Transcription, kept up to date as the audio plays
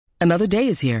Another day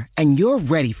is here, and you're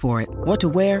ready for it. What to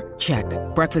wear? Check.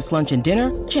 Breakfast, lunch, and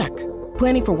dinner? Check.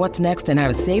 Planning for what's next and how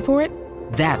to save for it?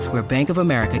 That's where Bank of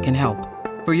America can help.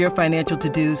 For your financial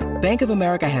to-dos, Bank of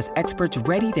America has experts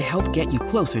ready to help get you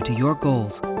closer to your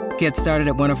goals. Get started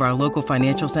at one of our local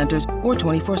financial centers or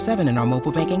 24/7 in our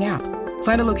mobile banking app.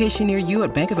 Find a location near you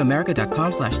at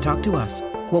bankofamerica.com/talktous.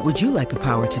 What would you like the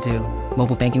power to do?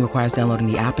 Mobile banking requires downloading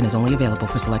the app and is only available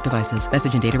for select devices.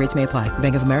 Message and data rates may apply.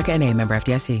 Bank of America N.A., member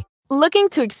FDIC. Looking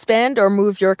to expand or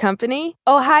move your company?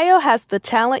 Ohio has the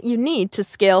talent you need to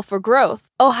scale for growth.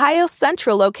 Ohio's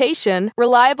central location,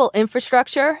 reliable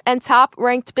infrastructure, and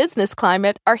top-ranked business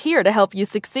climate are here to help you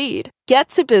succeed. Get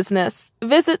to business.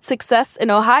 Visit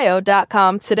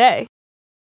successinohio.com today.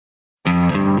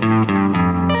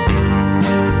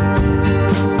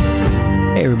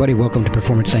 Hey everybody, welcome to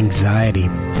Performance Anxiety.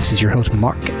 This is your host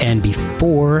Mark, and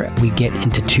before we get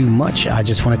into too much, I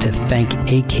just wanted to thank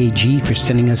AKG for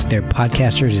sending us their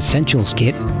Podcasters Essentials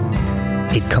kit.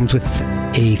 It comes with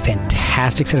a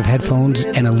fantastic set of headphones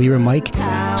and a Lyra mic,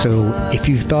 so if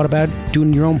you've thought about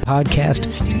doing your own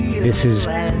podcast, this is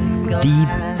the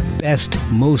best,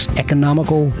 most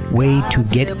economical way to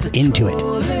get into it.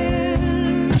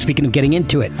 And speaking of getting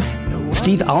into it,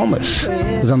 Steve Almus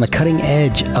was on the cutting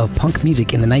edge of punk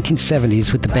music in the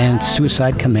 1970s with the band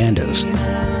Suicide Commandos.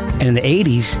 And in the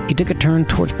 80s, he took a turn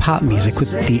towards pop music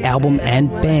with the album and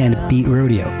band Beat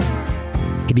Rodeo.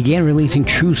 He began releasing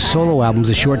true solo albums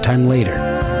a short time later.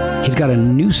 He's got a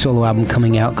new solo album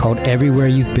coming out called Everywhere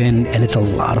You've Been, and it's a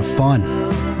lot of fun.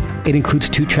 It includes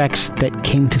 2 tracks that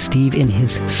came to Steve in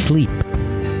his sleep.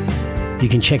 You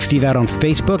can check Steve out on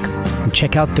Facebook and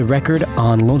check out the record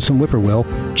on Lonesome Whippoorwill.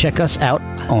 Check us out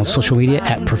on social media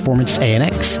at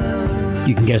PerformanceANX.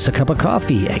 You can get us a cup of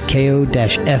coffee at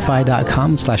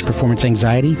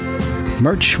ko-fi.com/performanceanxiety.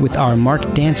 Merch with our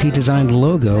Mark Dancy designed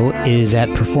logo is at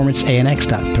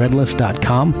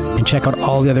performanceanx.threadless.com. And check out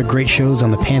all the other great shows on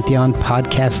the Pantheon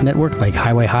Podcast Network like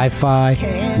Highway Hi-Fi,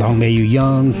 Long May You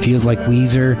Young, Feels Like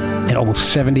Weezer, and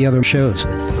almost 70 other shows.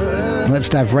 Let's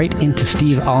dive right into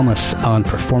Steve Almus on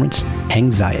Performance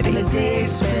Anxiety.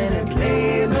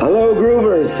 Hello,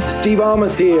 Groovers. Steve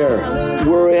Almus here.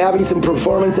 We're having some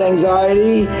performance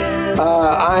anxiety.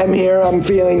 I'm here. I'm not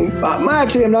feeling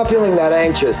that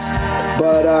anxious.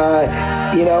 But,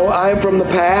 I'm from the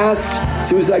past.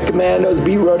 Suicide Commandos,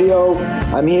 Beat Rodeo.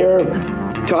 I'm here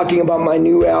talking about my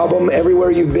new album, Everywhere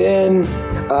You've Been.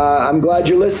 I'm glad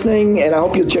you're listening, and I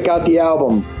hope you'll check out the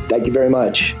album. Thank you very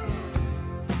much.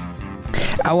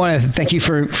 I want to thank you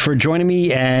for joining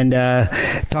me and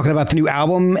talking about the new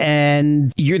album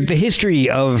and the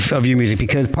history of your music,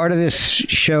 because part of this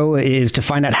show is to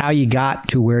find out how you got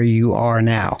to where you are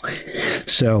now.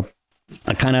 So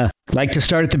I kind of like to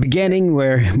start at the beginning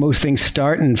where most things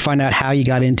start and find out how you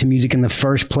got into music in the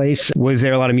first place. Was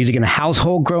there a lot of music in the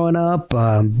household growing up?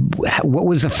 What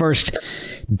was the first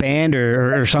band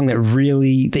or song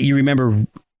that you remember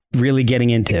really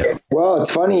getting into? Well,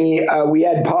 it's funny. We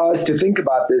had paused to think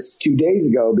about this 2 days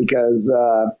ago because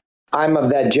I'm of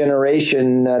that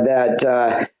generation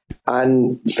that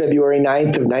on February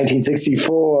 9th of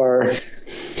 1964,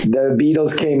 the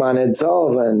Beatles came on Ed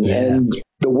Sullivan, and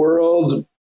the world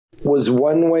was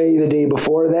one way the day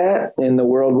before that, and the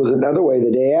world was another way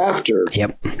the day after.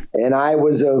 Yep. And I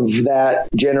was of that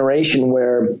generation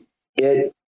where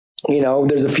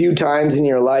there's a few times in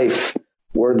your life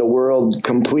where the world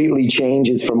completely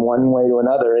changes from one way to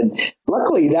another. And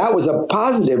luckily that was a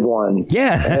positive one.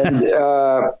 Yeah. And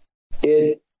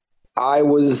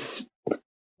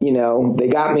they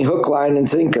got me hook, line, and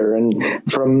sinker. And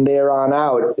from there on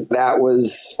out, that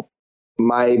was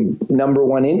my number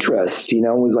one interest,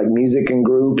 was like music and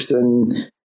groups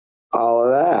and all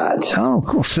of that. Oh,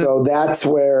 cool. So that's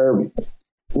where,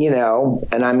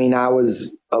 I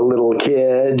was a little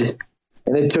kid.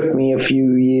 And it took me a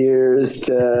few years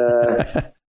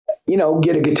to,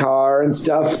 get a guitar and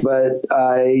stuff, but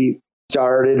I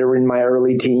started in my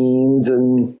early teens.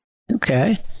 And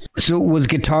okay. So was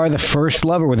guitar the first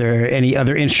love, or were there any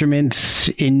other instruments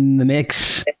in the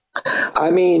mix?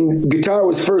 Guitar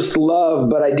was first love,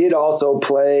 but I did also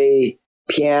play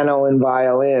piano and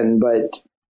violin, but,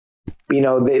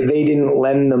 they didn't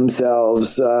lend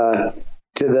themselves to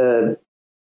the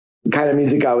kind of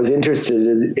music I was interested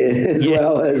in as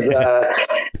well as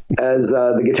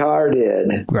the guitar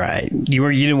did. Right.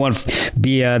 You didn't want to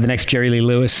be the next Jerry Lee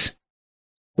Lewis?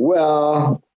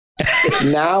 Well,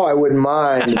 now I wouldn't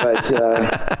mind, but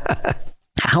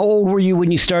how old were you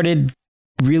when you started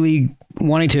really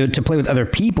wanting to play with other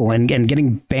people and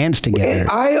getting bands together?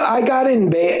 I got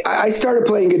in band. I started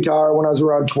playing guitar when I was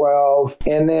around 12,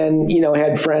 and then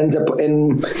had friends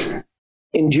and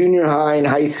in junior high and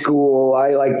high school,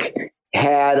 I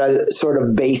had a sort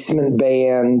of basement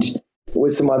band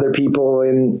with some other people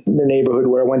in the neighborhood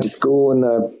where I went to school in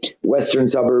the western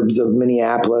suburbs of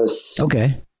Minneapolis.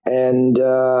 Okay. And,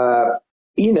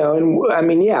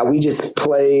 we just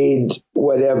played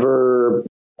whatever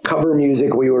cover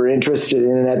music we were interested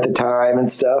in at the time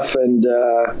and stuff. And,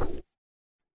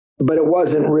 but it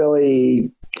wasn't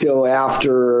really till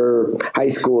after high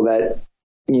school that,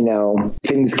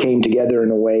 things came together in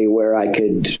a way where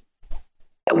it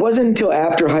wasn't until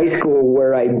after high school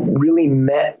where I really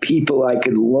met people I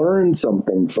could learn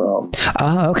something from.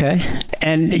 Okay.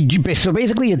 And so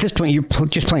basically at this point, you're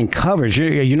just playing covers.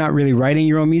 You're not really writing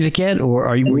your own music yet, or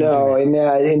are you? No,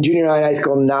 in junior high and high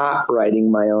school, not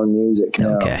writing my own music.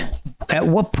 No. Okay. At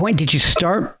what point did you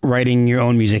start writing your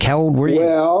own music? How old were you?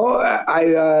 Well, I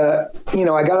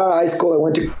got out of high school. I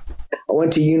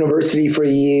went to university for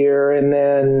a year, and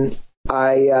then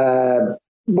I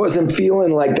wasn't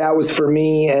feeling like that was for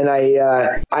me. And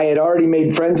I had already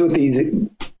made friends with these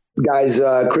guys,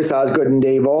 Chris Osgood and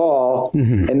Dave All,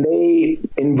 and they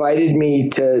invited me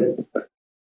to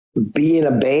be in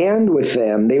a band with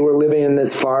them. They were living in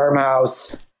this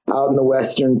farmhouse out in the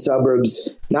western suburbs,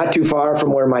 not too far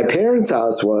from where my parents'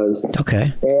 house was.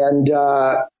 Okay. And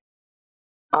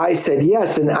I said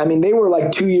yes. And I mean, they were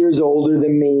like 2 years older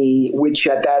than me, which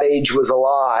at that age was a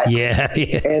lot. Yeah.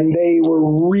 And they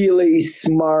were really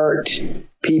smart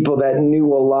people that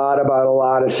knew a lot about a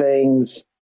lot of things.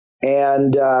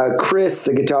 And Chris,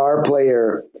 the guitar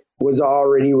player, was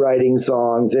already writing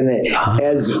songs. And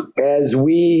as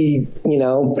we,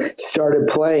 started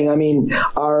playing, I mean,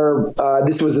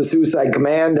 this was the Suicide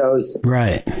Commandos.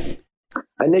 Right.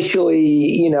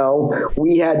 Initially,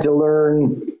 we had to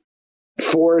learn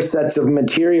 4 sets of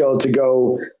material to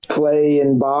go play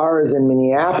in bars in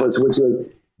Minneapolis,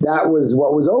 that was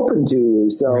what was open to you.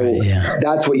 So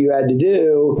That's what you had to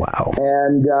do. Wow.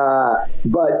 And,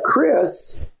 but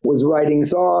Chris was writing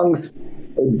songs.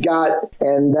 And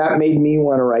that made me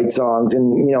want to write songs.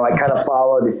 And, I kind of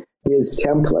followed his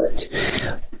template.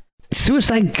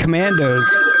 Suicide Commandos.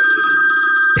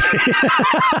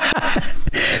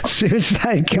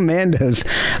 Suicide Commandos.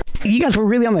 You guys were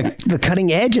really on the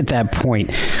cutting edge at that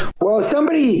point. Well,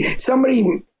 somebody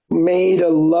made a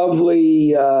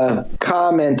lovely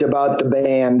comment about the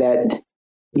band that,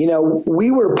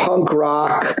 we were punk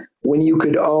rock when you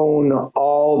could own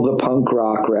all the punk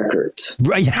rock records.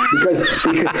 Right.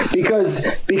 because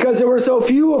there were so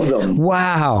few of them.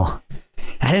 Wow.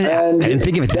 I didn't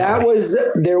think of it that way.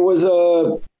 There was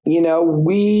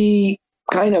we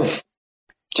kind of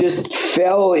just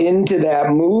fell into that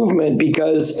movement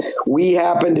because we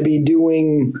happened to be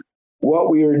doing what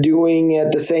we were doing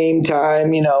at the same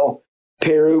time.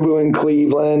 Pere Ubu in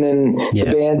Cleveland and the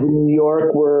bands in New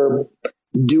York were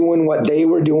doing what they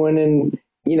were doing. And,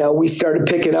 we started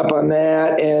picking up on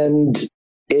that, and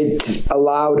it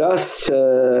allowed us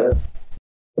to,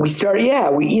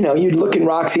 you'd look in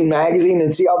Rock Scene magazine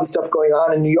and see all the stuff going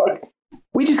on in New York.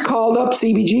 We just called up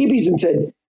CBGB's and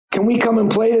said, can we come and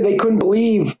play there? They couldn't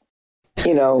believe,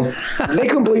 they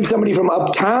couldn't believe somebody from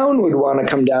uptown would want to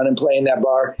come down and play in that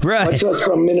bar, much less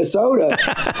from Minnesota.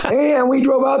 And we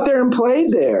drove out there and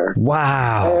played there.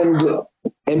 Wow.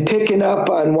 And picking up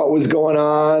on what was going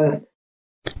on.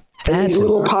 These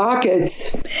little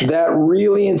pockets that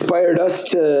really inspired us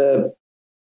to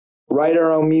write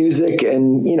our own music.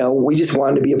 And, we just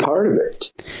wanted to be a part of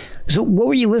it. So what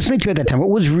were you listening to at that time? What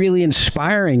was really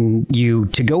inspiring you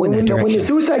to go in that direction? When the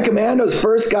Suicide Commandos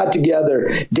first got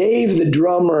together, Dave, the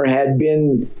drummer, had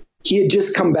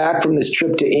just come back from this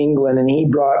trip to England, and he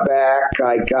brought back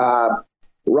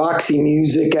Roxy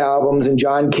Music albums and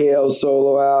John Cale's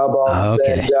solo albums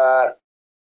and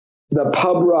the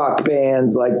pub rock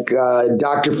bands like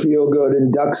Dr. Feelgood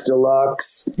and Ducks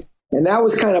Deluxe. And that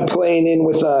was kind of playing in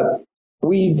with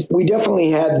we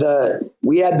definitely had the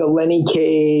Lenny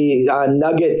Kaye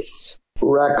Nuggets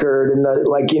record and of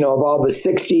all the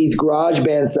 60s garage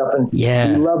band stuff, and we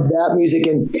loved that music.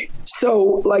 And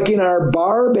so in our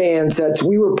bar band sets,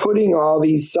 we were putting all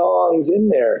these songs in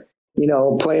there,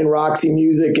 playing Roxy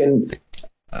music and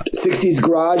 60s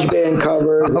garage band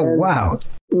covers. Oh, wow.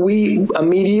 We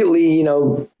immediately,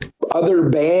 other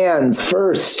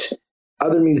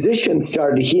musicians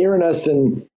started hearing us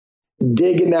and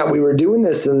digging that we were doing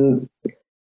this, and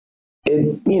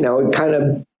it kind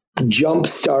of jump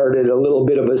started a little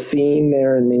bit of a scene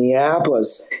there in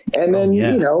Minneapolis. And then,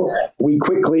 we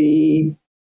quickly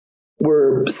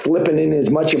were slipping in as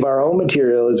much of our own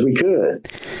material as we could.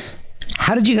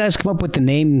 How did you guys come up with the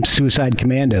name Suicide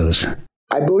Commandos?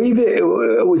 I believe it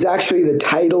was actually the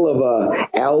title of a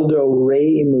Aldo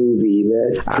Ray movie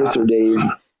that Chris or Dave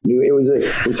knew. It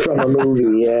was from a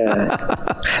movie, yeah.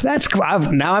 That's cool.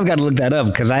 Now I've got to look that up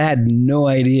because I had no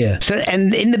idea. So,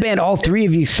 and in the band, all three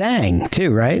of you sang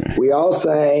too, right? We all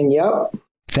sang, yep.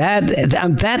 That,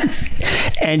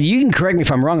 and you can correct me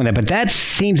if I'm wrong on that, but that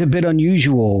seems a bit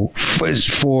unusual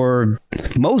for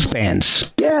most bands.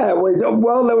 Yeah,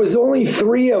 well, there was only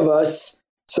three of us.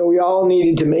 So we all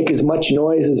needed to make as much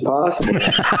noise as possible,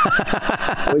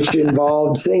 which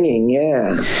involved singing,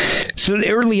 yeah. So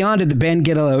early on, did the band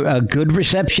get a good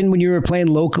reception when you were playing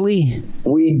locally?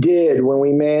 We did. When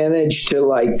we managed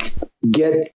to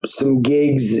get some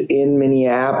gigs in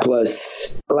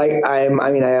Minneapolis, I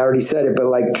already said it,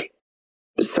 but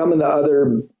some of the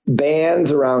other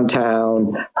bands around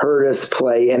town heard us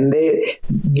play, and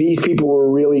these people were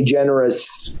really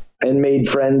generous and made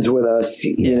friends with us,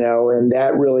 you know, and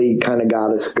that really kind of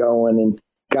got us going and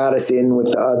got us in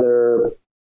with the other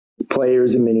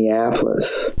players in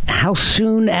Minneapolis. How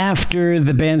soon after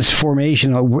the band's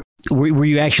formation were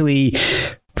you actually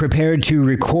prepared to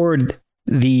record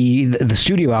the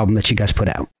studio album that you guys put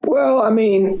out? Well, I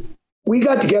mean, we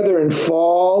got together in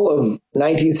fall of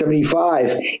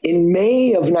 1975. In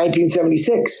May of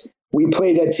 1976, we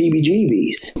played at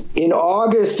CBGB's. In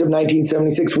August of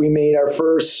 1976, we made our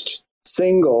first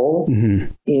single.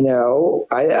 Mm-hmm. You know,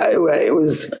 it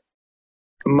was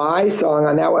my song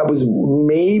on that one. Was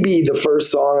maybe the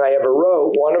first song I ever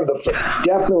wrote.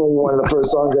 Definitely one of the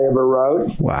first songs I ever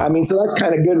wrote. Wow. I mean, so that's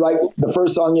kind of good. Like the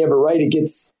first song you ever write, it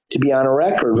gets to be on a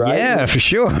record, right? Yeah, for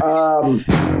sure.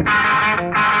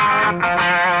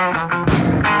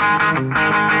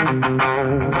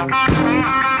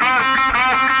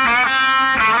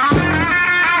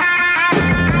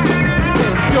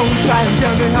 Try and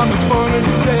tell me how much fun it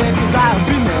is, cause I've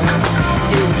been there.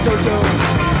 It was so.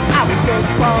 I was up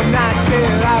all night,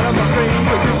 scared out of my brain,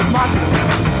 cause it was my turn.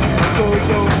 Go.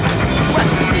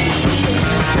 What's the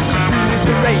really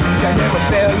deranged, I never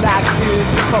felt like this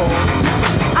before.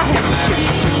 I had the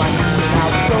shakes in my knees and I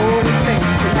was going insane.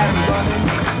 You had me running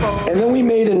before. And then we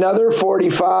made another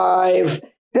 45.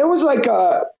 There was like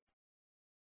a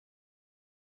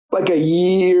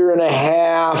year and a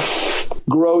half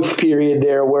growth period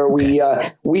there where we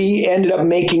ended up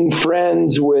making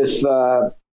friends with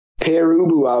Per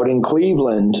Ubu out in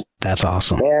Cleveland. That's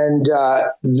awesome. And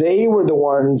they were the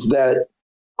ones that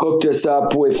hooked us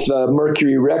up with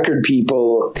Mercury record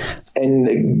people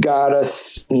and got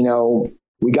us, you know,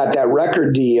 we got that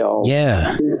record deal.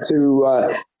 Yeah. Through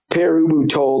Per Ubu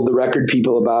told the record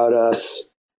people about us.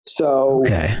 So,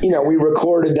 you know, we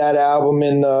recorded that album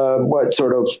in the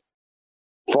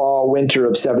fall, winter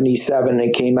of 77.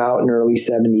 It came out in early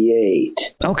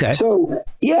 78. Okay. So,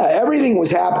 yeah, everything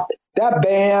was happening. That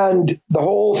band, the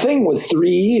whole thing was 3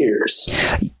 years.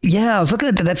 Yeah, I was looking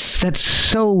at that. That's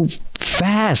so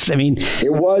fast. I mean,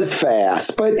 it was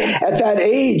fast, but at that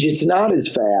age, it's not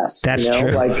as fast. That's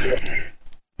true.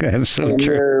 That's so in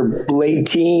true. Your late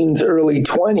teens, early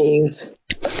 20s,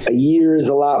 a year is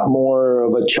a lot more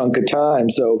of a chunk of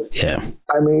time. So, yeah.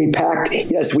 I mean, we packed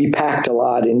a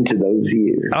lot into those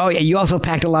years. Oh, yeah. You also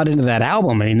packed a lot into that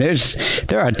album. I mean, there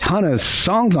are a ton of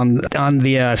songs on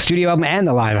the studio album and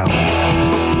the live album.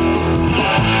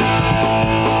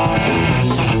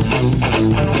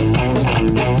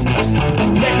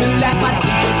 Make me laugh, I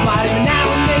think you're smart, and now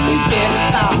and then you get a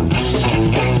thought.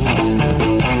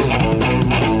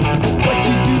 What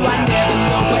you do, I never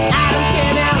know, but I don't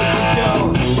care now if you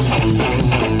don't.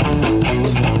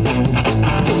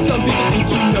 Some people think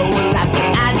you know a lot, but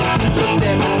I just think you're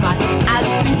semi-smart. I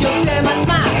just think you're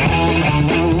semi-smart.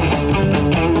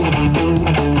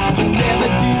 You never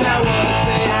do not want to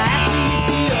say I have to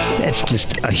leave the That's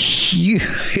just a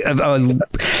huge,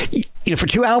 you know, for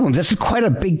 2 albums, that's quite a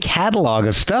big catalog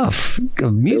of stuff,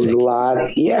 of music. There was a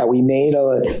lot. Yeah, we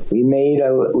managed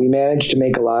to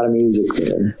make a lot of music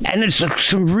there. And there's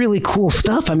some really cool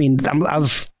stuff. I mean, I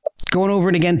was going over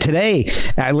it again today.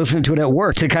 I listened to it at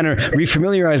work to kind of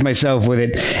refamiliarize myself with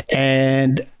it.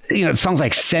 And, you know, songs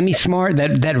like Semi-Smart,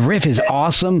 that riff is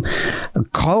awesome.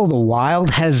 Call of the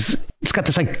Wild it's got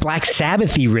this like Black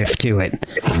Sabbath-y riff to it.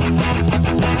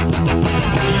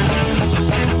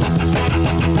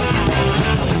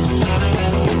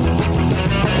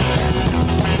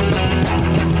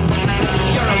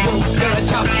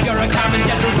 You're a common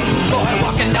gentle rude boy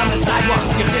walking down the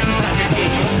sidewalks. Your business not your gig.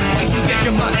 If you get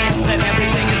your money, then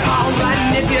everything is alright.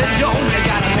 And if you don't, you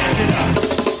gotta mess it up.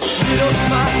 You don't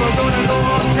smart, we're gonna go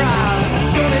on trial.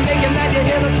 Gonna make it mad, you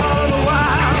hear the call of the wild.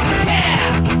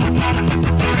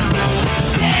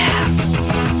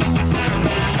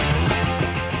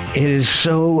 It is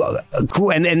so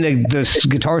cool. And the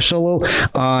guitar solo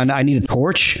on I Need a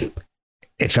Torch,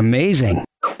 it's amazing.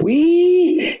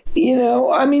 We,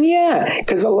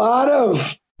 because a lot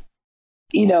of,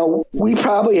 we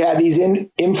probably had these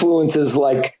influences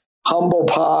like Humble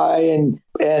Pie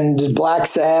and Black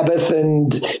Sabbath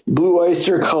and Blue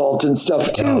Oyster Cult and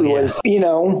stuff too. Oh, yeah. Was,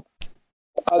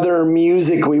 other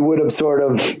music we would have sort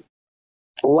of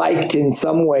liked in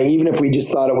some way, even if we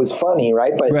just thought it was funny,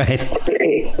 right? But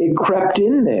it crept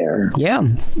in there. Yeah.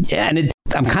 And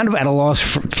I'm kind of at a loss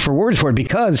for words for it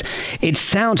because it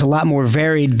sounds a lot more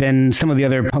varied than some of the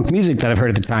other punk music that I've heard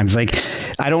at the times. Like,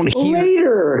 I don't hear...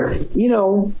 Later,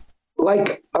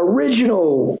 like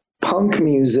original punk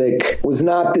music was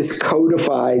not this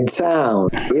codified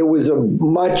sound. It was a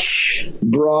much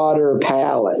broader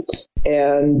palette.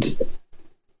 And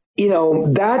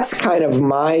that's kind of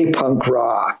my punk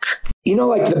rock.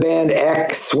 Like the band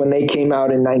X, when they came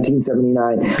out in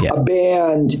 1979, a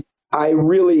band I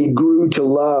really grew to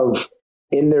love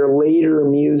in their later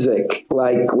music,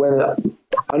 like when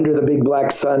Under the Big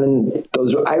Black Sun and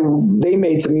they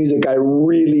made some music I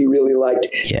really, really liked.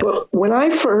 Yeah. But when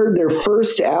I heard their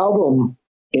first album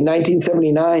in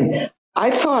 1979,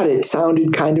 I thought it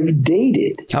sounded kind of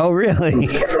dated. Oh, really?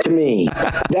 To me,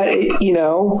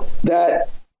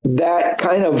 that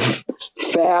kind of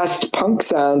fast punk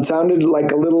sounded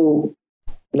like a little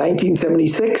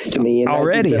 1976 to me in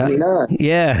already, 1979. Huh?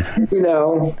 Yeah.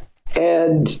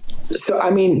 And so,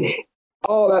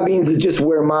 all that means is just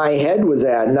where my head was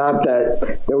at. Not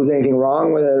that there was anything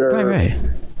wrong with it or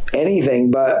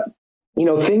anything, but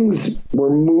things were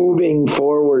moving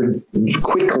forward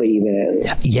quickly then.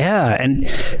 Yeah. And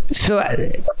so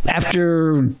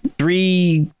after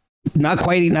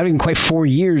not even quite 4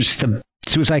 years, the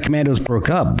Suicide Commandos broke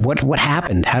up. What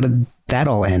happened? How did that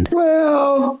all end?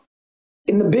 Well,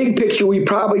 in the big picture, we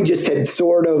probably just had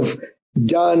sort of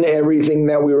done everything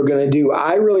that we were going to do.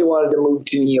 I really wanted to move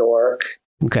to New York.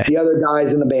 Okay. The other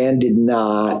guys in the band did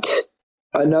not.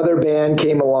 Another band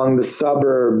came along, the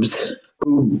Suburbs,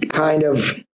 who kind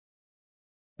of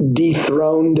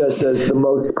dethroned us as the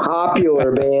most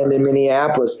popular band in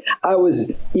Minneapolis.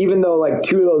 Even though like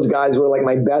two of those guys were like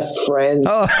my best friends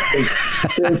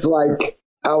since like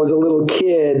I was a little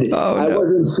kid, I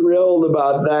wasn't thrilled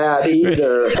about that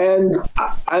either. And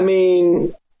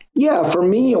for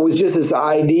me, it was just this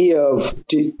idea of,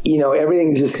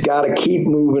 everything's just got to keep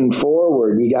moving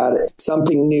forward. You got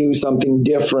something new, something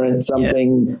different,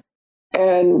 something. Yeah.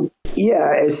 And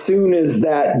as soon as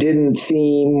that didn't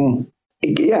seem,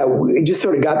 we just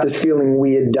sort of got this feeling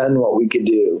we had done what we could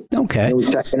do. Okay. And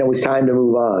it was time to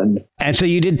move on. And so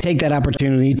you did take that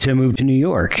opportunity to move to New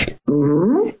York.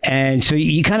 Mm-hmm. And so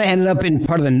you kind of ended up in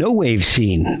part of the no wave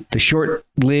scene, the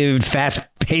short-lived,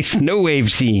 fast-paced no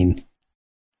wave scene.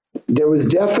 There was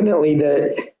definitely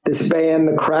this band,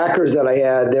 the Crackers that I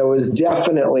had,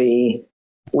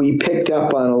 we picked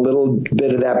up on a little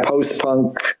bit of that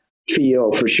post-punk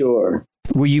feel for sure.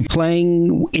 Were you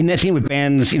playing in that scene with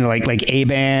bands, like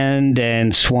A-Band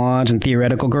and Swans and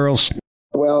Theoretical Girls?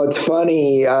 Well, it's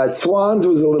funny. Swans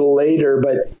was a little later,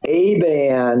 but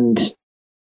A-Band,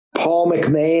 Paul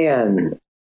McMahon.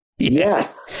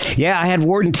 Yes. Yeah, I had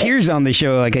Wharton Tears on the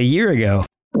show like a year ago.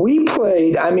 We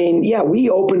played, we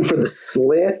opened for the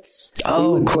Slits.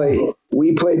 Oh,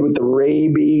 we played with the Ray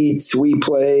Beats. We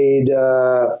played,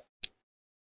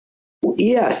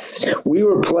 we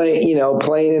were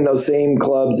playing in those same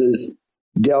clubs as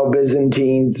Del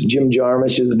Byzantine's, Jim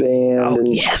Jarmusch's band.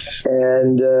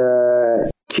 And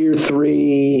Tier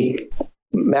 3,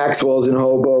 Maxwell's in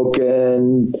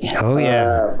Hoboken. Oh,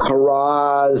 yeah.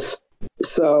 Haraz.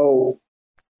 So,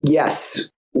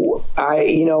 yes.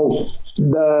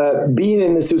 The being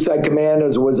in the Suicide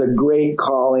Commandos was a great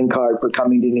calling card for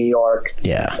coming to New York.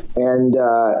 Yeah. And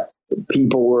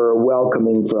people were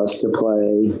welcoming for us to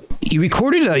play. You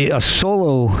recorded a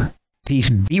solo piece.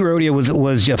 Beat Rodeo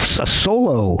was just a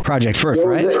solo project first,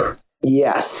 right?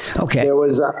 Yes. Okay. I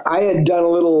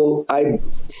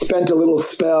spent a little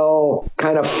spell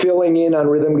kind of filling in on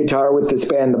rhythm guitar with this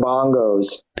band, the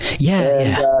Bongos.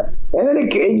 Yeah. And then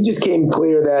it just came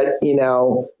clear that,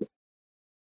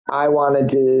 I wanted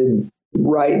to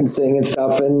write and sing and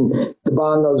stuff, and the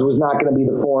Bongos was not going to be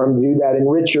the forum to do that.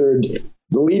 And Richard,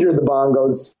 the leader of the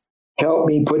Bongos, helped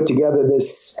me put together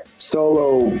this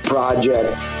solo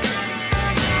project.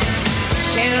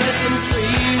 Can't let them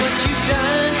see what you've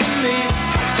done to me.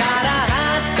 Got a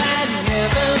heart that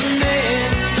never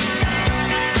meant.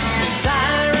 'Cause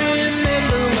I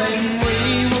remember when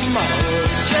we were more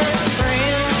just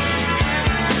friends.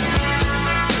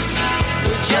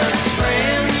 We're just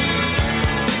friends.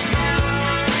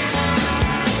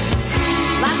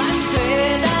 Like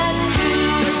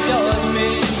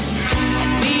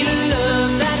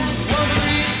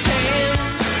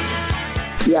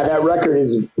that record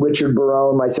is Richard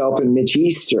Barone, myself, and Mitch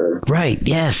Easter. Right.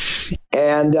 Yes.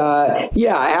 And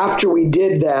after we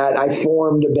did that, I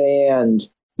formed a band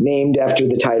named after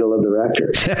the title of the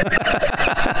record.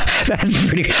 That's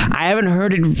pretty. I haven't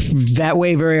heard it that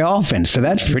way very often, so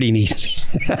that's pretty neat.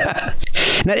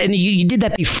 Now, and you did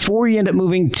that before you ended up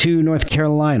moving to North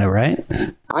Carolina, right?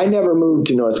 I never moved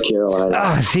to North Carolina.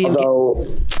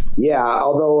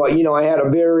 Although I had a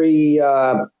very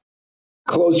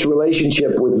close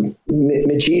relationship with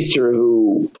Mitch Easter,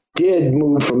 who did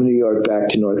move from New York back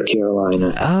to North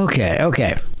Carolina.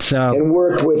 Okay. So and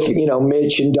worked with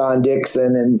Mitch and Don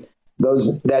Dixon and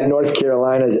that North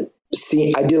Carolina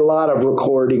scene. I did a lot of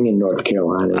recording in North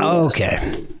Carolina.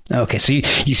 Yes. Okay. So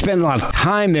you spent a lot of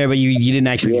time there, but you didn't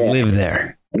actually live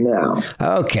there. No.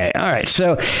 Okay. All right.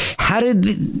 So how did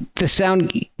the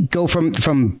sound go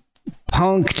from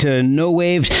punk to no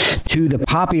waves to the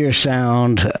poppier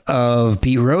sound of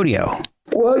Beat Rodeo?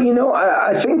 Well,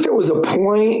 I think there was a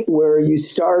point where you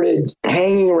started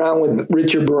hanging around with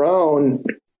Richard Barone.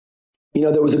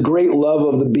 There was a great love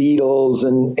of the Beatles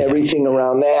and everything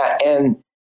around that. And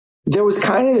there was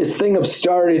kind of this thing of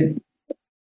started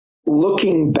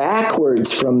looking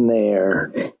backwards from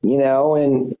there,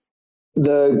 and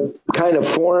the kind of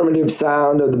formative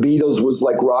sound of the Beatles was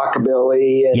like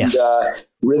rockabilly and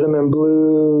rhythm and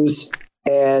blues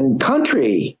and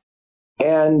country.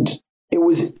 And it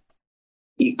was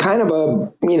kind of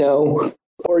a,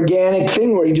 organic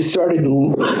thing where you just started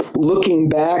looking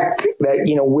back that,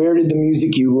 where did the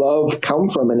music you love come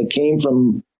from? And it came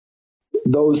from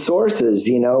those sources,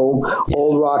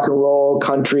 old rock and roll,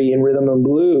 country, and rhythm and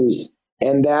blues.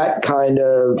 And that kind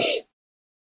of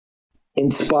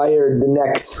inspired the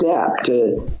next step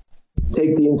to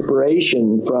take the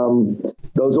inspiration from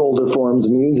those older forms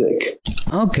of music.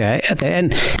 Okay.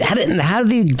 And how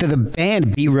did the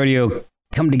band Beat Rodeo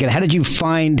come together? How did you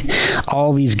find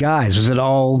all these guys? Was it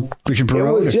all Richard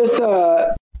Barone?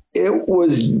 It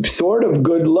was sort of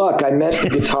good luck. I met the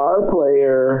guitar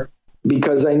player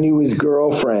because I knew his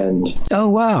girlfriend. Oh,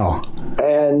 wow.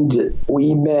 And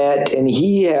we met, and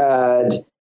he had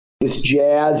this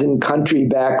jazz and country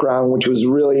background, which was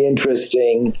really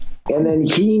interesting. And then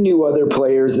he knew other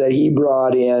players that he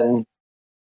brought in.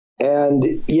 And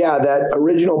that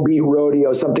original Beat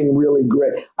Rodeo, something really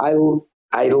great. I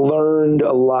learned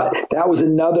a lot. That was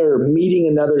meeting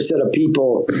another set of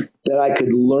people that I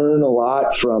could learn a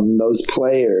lot from, those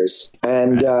players.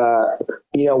 And,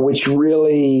 which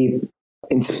really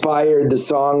inspired the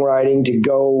songwriting to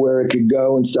go where it could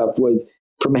go and stuff, was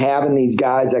from having these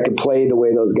guys that could play the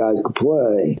way those guys could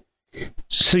play.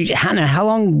 So how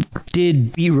long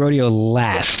did Beat Rodeo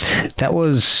last? That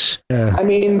was...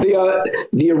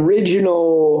 the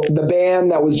original, the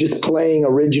band that was just playing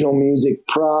original music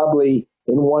probably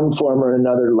in one form or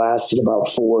another lasted about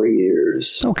 4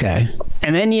 years. Okay.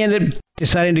 And then you ended up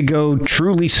deciding to go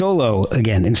truly solo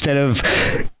again. Instead of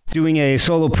doing a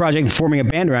solo project and forming a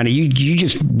band around it, you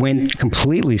just went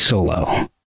completely solo.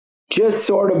 Just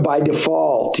sort of by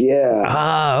default, yeah.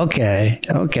 Ah, okay.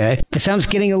 The sound's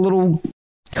getting a little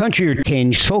countryer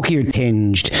tinged, folkier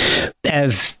tinged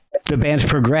as the bands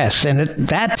progress. And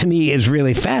that to me is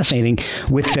really fascinating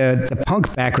with the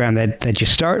punk background that you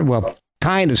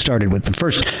kind of started with, the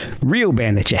first real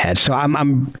band that you had. So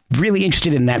I'm really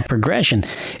interested in that progression.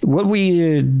 What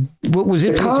was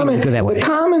influencing you to go that way? The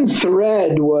common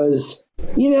thread was,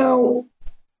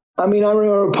 I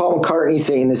remember Paul McCartney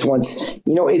saying this once,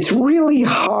 it's really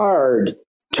hard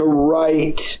to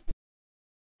write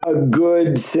a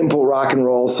good, simple rock and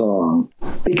roll song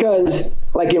because,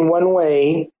 like, in one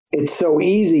way, it's so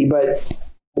easy, but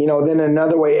then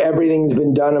another way, everything's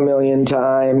been done a million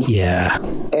times. Yeah.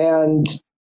 And,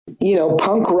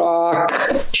 punk rock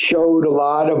showed a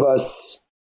lot of us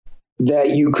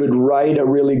that you could write a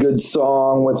really good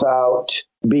song without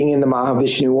being in the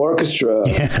Mahavishnu Orchestra.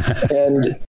 Yeah.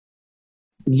 And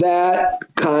that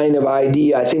kind of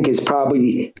idea, I think, is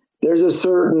probably, there's a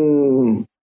certain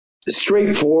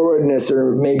straightforwardness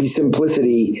or maybe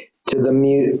simplicity to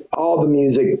all the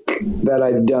music that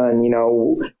I've done,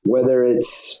 whether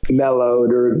it's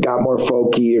mellowed or got more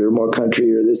folky or more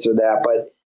country or this or that,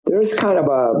 but there's kind of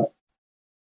a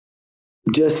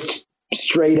just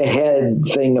straight ahead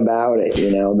thing about it,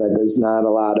 that there's not a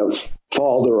lot of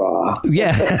falderah.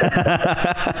 Yeah.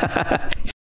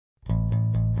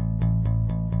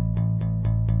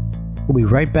 We'll be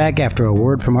right back after a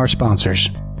word from our sponsors.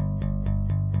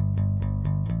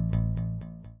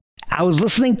 I was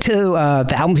listening to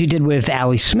the albums you did with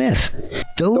Ali Smith.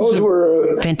 Those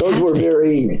were fantastic. Those were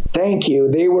very. Thank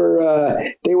you. They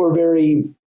were very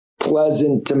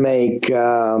pleasant to make.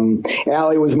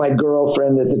 Allie was my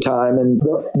girlfriend at the time, and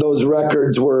those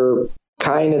records were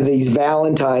kind of these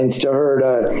Valentines to her,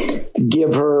 to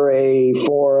give her a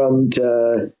forum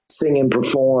to sing and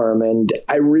perform. And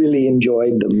I really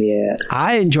enjoyed them. Yes.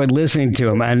 I enjoyed listening to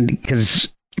them. And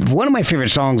because one of my favorite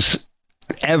songs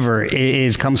ever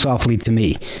is Come Softly to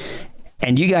Me.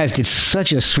 And you guys did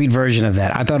such a sweet version of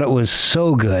that. I thought it was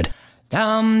so good.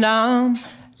 Dum dum,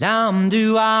 dum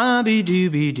do I be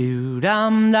dooby doo,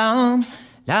 dum dum,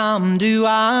 dum do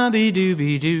I be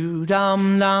dooby doo,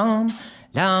 dum dum.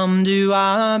 Dum do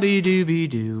I be dooby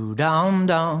doo, dum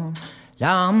dum,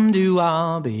 dum do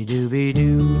I be dooby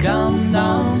doo. Come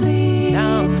softly,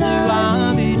 dum do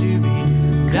I be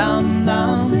dooby doo. Come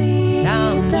softly,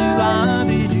 dum do I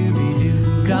be dooby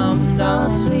doo. Come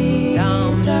softly,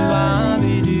 dum do I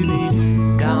be dooby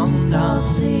doo. Come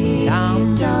softly,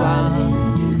 dum do I be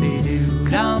dooby doo.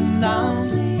 Come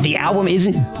softly. The album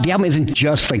isn't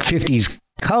just like 50s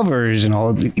covers and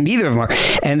all. Neither of them are.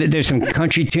 And there's some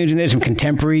country tunes in there, some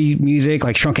contemporary music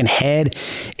like Shrunken Head.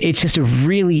 It's just a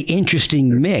really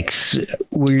interesting mix.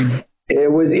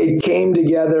 It came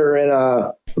together in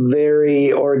a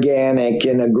very organic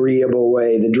and agreeable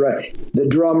way. The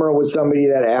drummer was somebody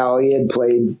that Allie had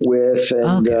played with,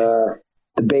 and the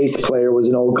bass player was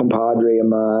an old compadre of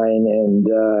mine. And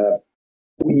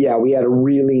we had a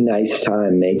really nice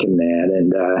time making that.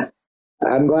 And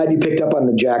I'm glad you picked up on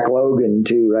the Jack Logan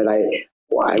too, right?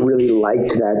 I really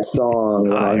liked that song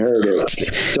when I heard it.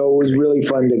 So it was really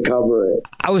fun to cover it.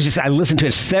 I listened to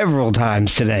it several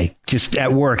times today, just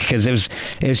at work, because it's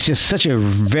just such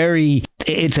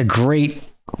it's a great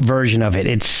version of it.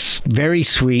 It's very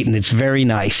sweet and it's very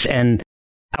nice. And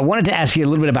I wanted to ask you a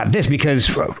little bit about this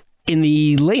because in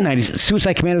the late 90s,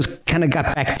 Suicide Commandos kind of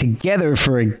got back together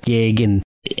for a gig, and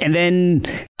then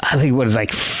I think what is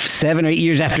like 7 or 8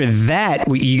 years after that,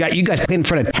 you guys played in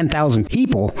front of 10,000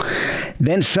 people.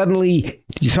 Then suddenly,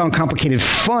 your song "Complicated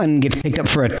Fun" gets picked up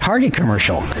for a Target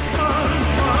commercial.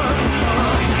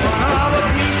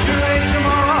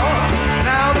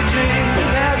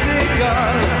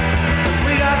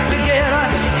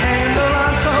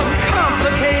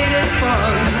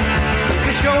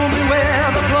 Show me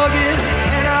where the plug is,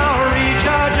 and I'll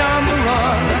recharge on the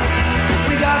run.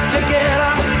 We got to get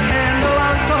a handle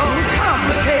on some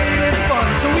complicated fun,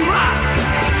 so we rock.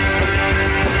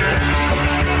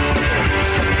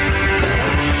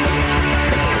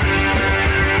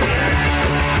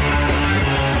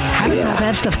 How did all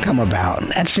that stuff come about?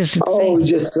 That's just insane.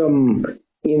 Just some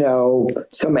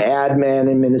ad man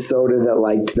in Minnesota that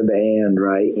liked the band,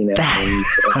 right?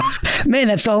 Man,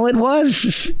 that's all it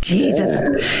was.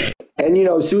 Yeah.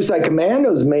 And Suicide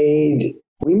Commandos made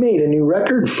a new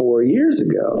record 4 years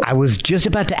ago. I was just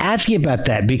about to ask you about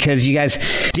that because you guys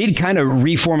did kind of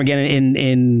reform again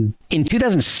in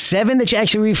 2007 that you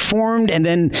actually reformed, and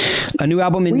then a new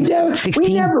album in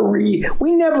 2016.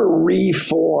 We never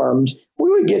reformed. We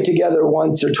would get together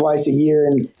once or twice a year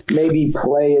and maybe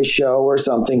play a show or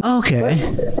something.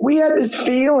 Okay. But we had this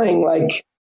feeling like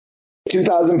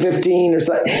 2015 or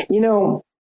something.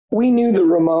 We knew the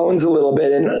Ramones a little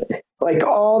bit, and like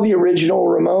all the original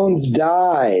Ramones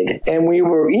died, and we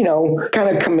were,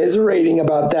 kind of commiserating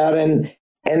about that. And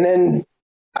then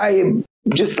I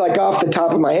just like off the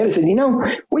top of my head, I said,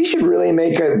 we should really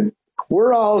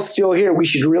we're all still here. We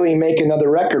should really make another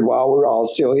record while we're all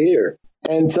still here.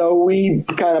 And so we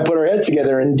kind of put our heads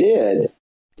together and did.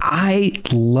 I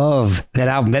love that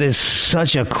album. That is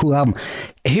such a cool album.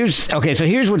 Here's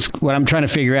what I'm trying to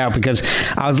figure out, because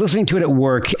I was listening to it at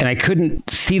work and I couldn't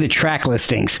see the track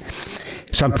listings.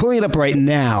 So I'm pulling it up right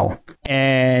now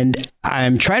and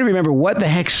I'm trying to remember what the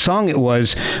heck song it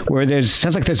was where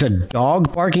sounds like there's a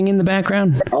dog barking in the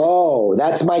background. Oh,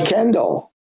 that's my Kendall.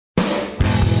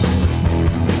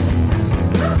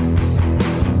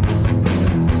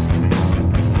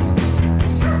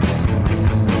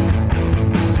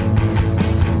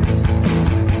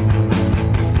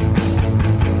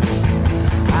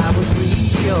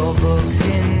 Books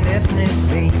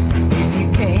indefinitely. If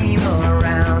you came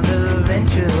around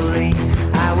eventually,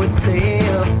 I would play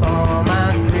up all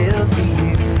my thrills for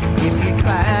you. If you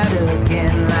tried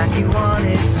again like you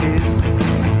wanted to.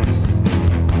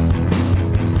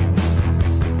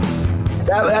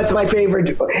 That's my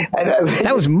favorite.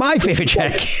 That was my favorite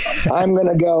track. I'm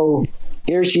gonna go.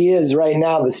 Here she is right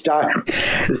now, the star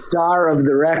of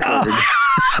the record.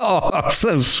 Oh,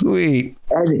 so sweet.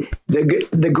 And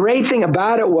the great thing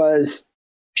about it was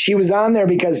she was on there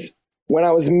because when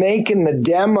I was making the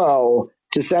demo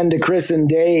to send to Chris and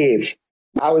Dave,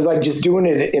 I was like just doing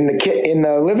it in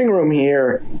the living room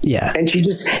here. Yeah. And she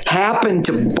just happened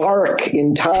to bark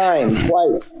in time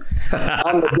twice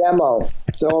on the demo.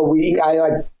 So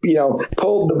I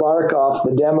pulled the bark off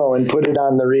the demo and put it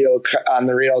on the real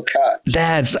cut.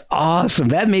 That's awesome.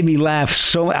 That made me laugh.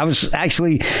 So I was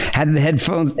actually had the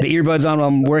earbuds on while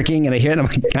I'm working, and I hear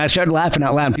it. I started laughing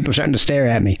out loud. People starting to stare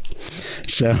at me.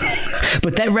 So,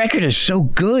 but that record is so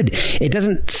good. It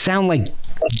doesn't sound like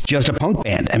just a punk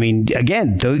band. I mean,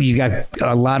 again, though, you got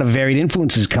a lot of varied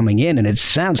influences coming in, and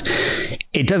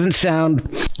it doesn't sound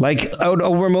like a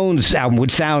Ramones album would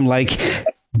sound like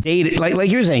dated, like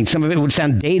you're saying. Some of it would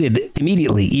sound dated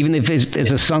immediately, even if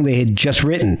it's a song they had just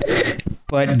written.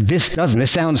 But this doesn't. This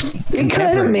sounds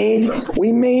contemporary.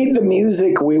 We made the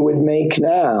music we would make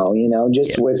now,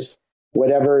 with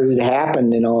whatever had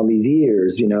happened in all these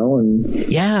years, and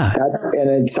and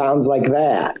it sounds like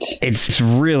that. It's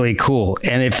really cool.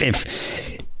 And if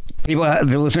people,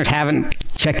 the listeners haven't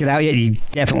checked it out yet, you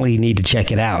definitely need to check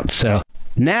it out. So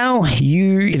now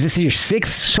is this your 6th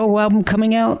solo album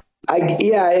coming out? I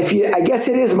guess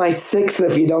it is my 6th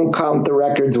if you don't count the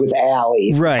records with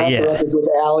Allie. Right, The records with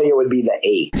Allie, it would be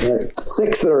the 8th.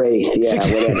 6th or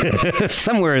 8th, whatever.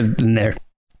 Somewhere in there.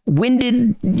 When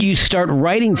did you start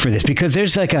writing for this? Because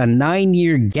there's like a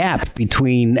 9-year gap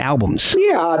between albums.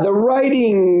 Yeah, the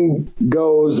writing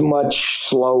goes much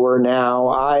slower now.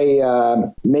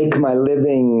 I make my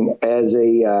living as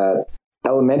a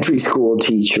elementary school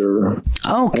teacher.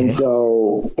 Okay. And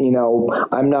so,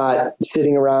 I'm not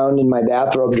sitting around in my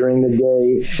bathrobe during the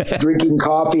day drinking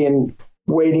coffee and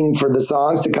waiting for the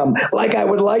songs to come like I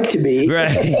would like to be.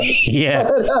 Right.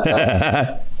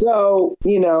 Yeah. So,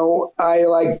 I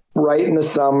like write in the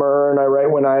summer and I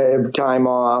write when I have time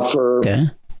off or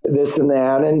this and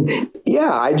that. And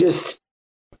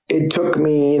it took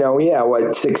me,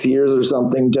 6 years or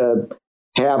something to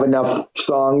have enough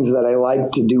songs that I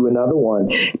like to do another one.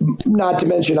 Not to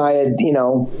mention I had,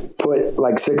 put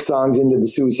like 6 songs into the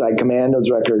Suicide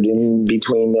Commandos record in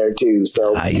between there too.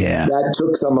 So that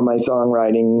took some of my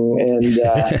songwriting. And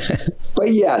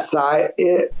but yes,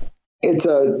 it's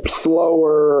a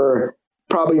slower,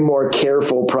 probably more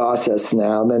careful process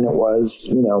now than it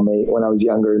was, when I was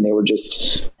younger and they were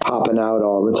just popping out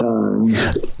all the time.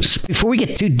 Before we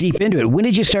get too deep into it, when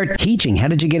did you start teaching? How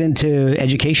did you get into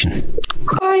education?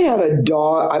 I had a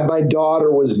daughter. My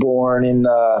daughter was born in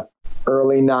the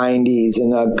early 90s,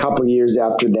 and a couple years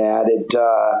after that,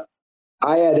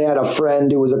 I had a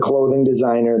friend who was a clothing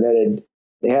designer that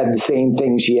had the same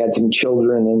thing. She had some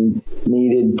children and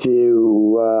needed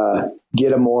to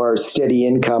get a more steady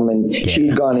income, and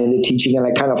she'd gone into teaching, and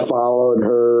I kind of followed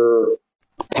her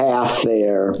path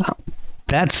there.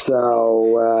 That's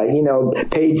so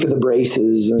paid for the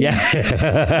braces. And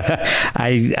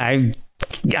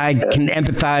I can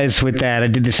empathize with that. I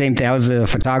did the same thing. I was a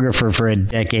photographer for a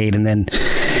decade, and then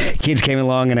kids came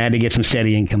along and I had to get some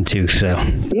steady income too. So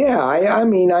I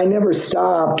mean, I never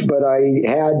stopped, but I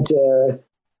had to,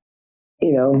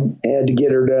 had to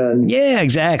get her done. Yeah,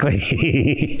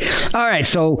 exactly. All right.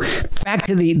 So back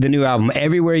to the new album,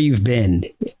 Everywhere You've Been.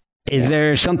 Is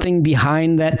there something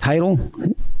behind that title?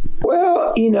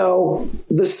 Well,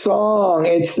 the song,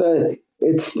 it's the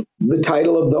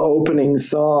title of the opening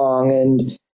song,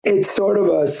 and it's sort of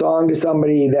a song to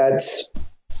somebody that's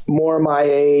more my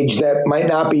age that might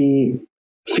not be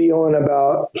feeling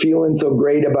so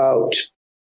great about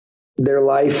their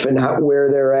life and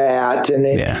where they're at. And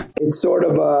it's sort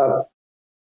of a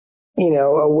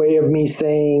way of me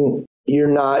saying, you're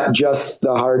not just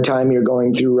the hard time you're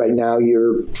going through right now.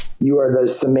 You are the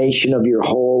summation of your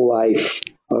whole life,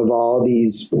 of all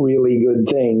these really good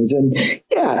things. And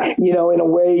in a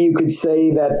way you could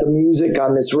say that the music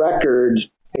on this record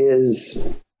is,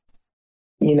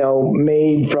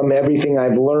 made from everything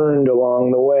I've learned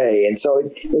along the way. And so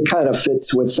it kind of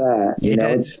fits with that.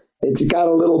 It's got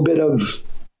a little bit of,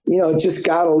 it's just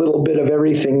got a little bit of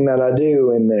everything that I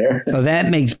do in there. Oh, that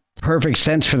makes perfect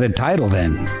sense for the title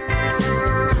then.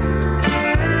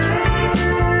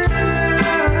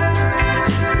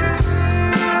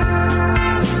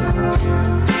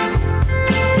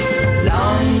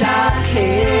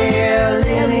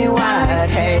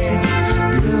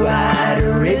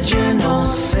 Original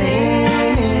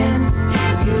sin.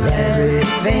 You're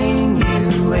everything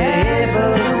you ever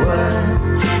were,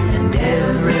 and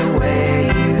everywhere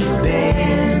you've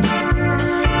been.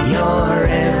 You're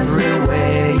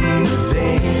everywhere you've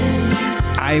been.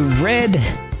 I read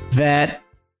that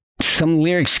some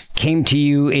lyrics came to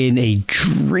you in a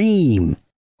dream.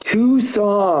 2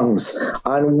 songs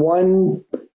on one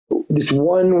this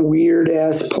one weird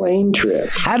ass plane trip.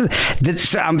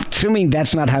 I'm assuming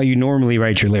that's not how you normally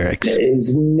write your lyrics.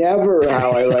 Is never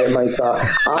how I write my song.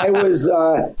 I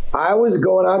was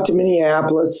going out to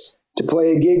Minneapolis to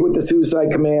play a gig with the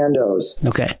Suicide Commandos.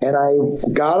 Okay. And I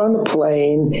got on the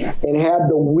plane and had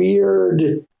the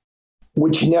weird,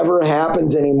 which never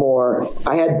happens anymore.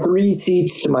 I had 3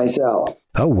 seats to myself.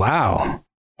 Oh, wow.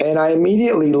 And I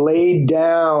immediately laid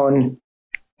down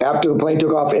after the plane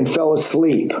took off and fell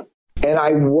asleep. And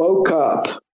I woke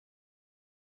up,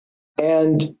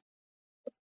 and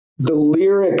the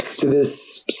lyrics to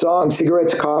this song,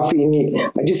 Cigarettes, Coffee, and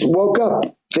You, I just woke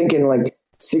up thinking like,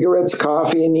 cigarettes,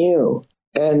 coffee, and you.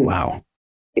 And wow.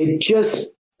 It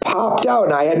just popped out.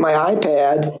 And I had my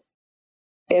iPad,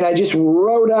 and I just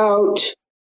wrote out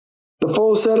the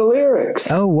full set of lyrics.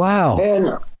 Oh, wow.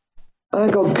 And I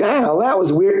go, God, that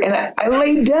was weird. And I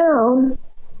laid down,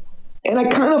 and I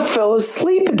kind of fell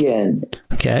asleep again.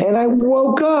 Okay. And I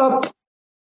woke up,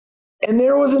 and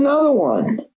there was another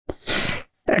one.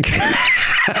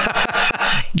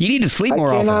 You need to sleep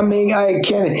more often. I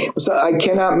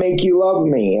cannot make you love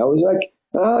me. I was like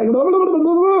blah, blah, blah,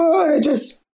 blah,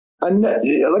 just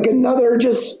like another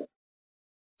just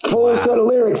full set of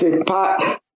lyrics.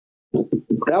 That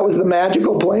was the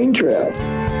magical plane trip.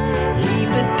 Leave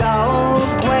the dog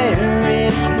where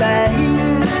it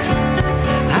plays.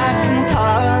 I can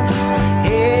pass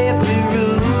every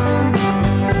room.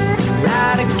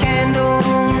 Light a candle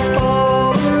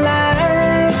for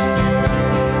life.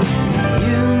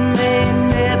 You may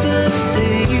never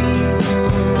see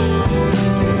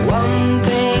one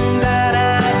thing that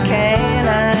I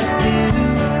cannot do.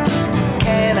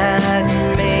 Cannot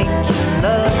make you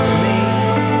love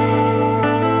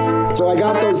me. So I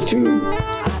got those 2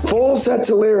 full sets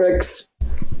of lyrics,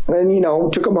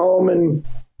 and took them home and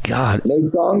made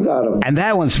songs out of them. And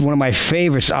that one's one of my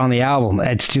favorites on the album.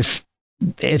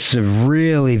 It's a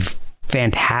really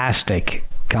fantastic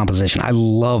composition. I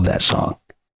love that song.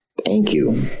 Thank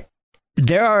you.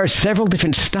 There are several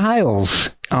different styles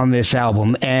on this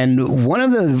album, and one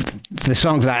of the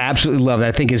songs that I absolutely love, that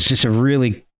I think is just a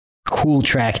really cool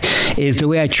track, is The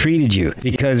Way I Treated You,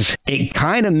 because it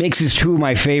kind of mixes 2 of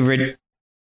my favorite,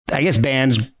 I guess,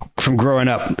 bands from growing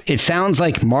up. It sounds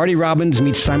like Marty Robbins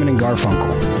meets Simon and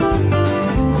Garfunkel.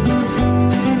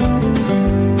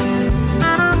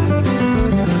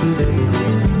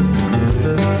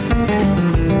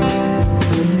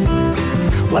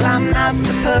 Well, I'm not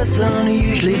the person who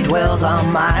usually dwells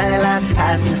on my life's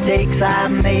past mistakes.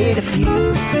 I've made a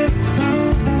few,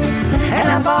 and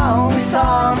I've always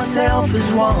saw myself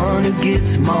as one who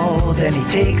gives more than he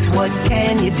takes. What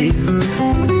can you do?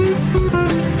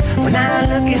 When I'm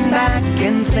looking back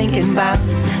and thinking about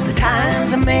the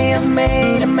times I may have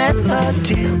made a mess or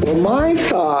two. Well, my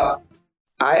thought,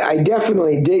 I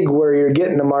definitely dig where you're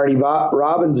getting the Marty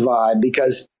Robbins vibe,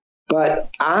 but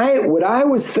what I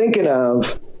was thinking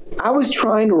of, I was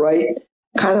trying to write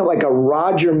kind of like a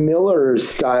Roger Miller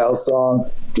style song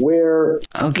where,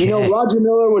 Roger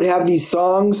Miller would have these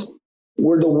songs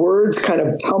where the words kind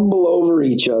of tumble over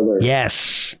each other.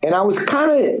 Yes. And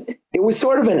it was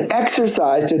sort of an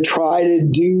exercise to try to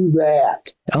do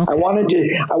that. Okay. I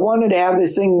wanted to have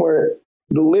this thing where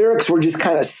the lyrics were just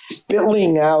kind of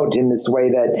spilling out in this way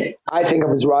that I think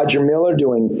of as Roger Miller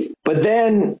doing. But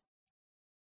then,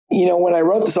 when I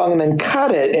wrote the song and then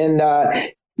cut it, and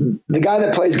the guy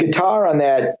that plays guitar on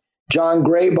that, John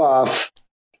Graboff,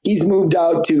 he's moved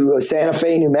out to Santa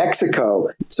Fe, New Mexico.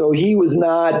 So he was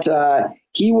not,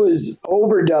 he was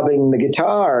overdubbing the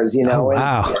guitars, Oh,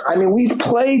 wow. And, I mean, we've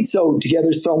played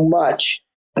together so much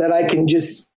that I can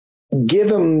just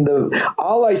give him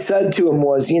all I said to him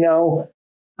was,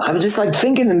 I'm just like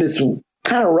thinking in this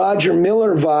kind of Roger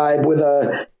Miller vibe with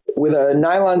a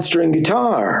nylon string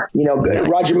guitar.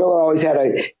 Roger Miller always had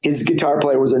his guitar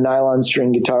player was a nylon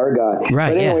string guitar guy. Right.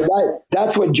 But anyway,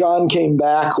 that's what John came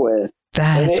back with.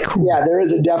 That's cool. Yeah, there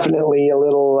is definitely a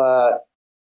little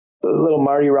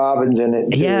Marty Robbins in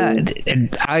it too. Yeah,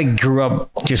 I grew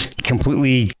up just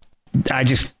completely. I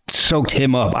just soaked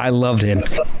him up. I loved him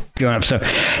growing up. So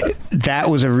that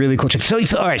was a really cool trip. So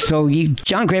all right. So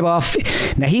John Graboff.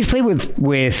 Now he's played with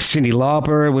Cyndi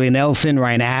Lauper, Willie Nelson,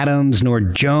 Ryan Adams,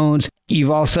 Norah Jones.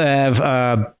 You've also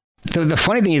have. The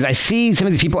funny thing is, I see some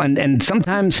of these people, and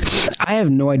sometimes I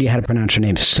have no idea how to pronounce their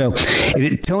names. So, is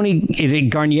it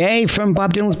Garnier from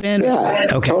Bob Dylan's band? Yeah,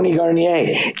 okay. Tony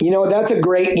Garnier. That's a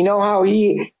great. How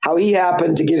he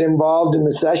happened to get involved in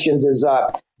the sessions is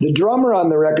the drummer on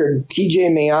the record, TJ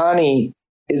Mayani,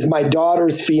 is my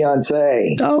daughter's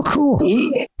fiance. Oh, cool.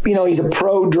 He's a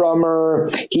pro drummer.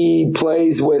 He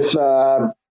plays with.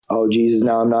 Oh Jesus!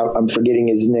 Now I'm forgetting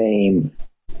his name.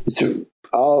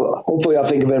 hopefully I'll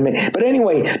think of it in a minute. But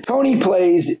anyway, Tony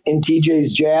plays in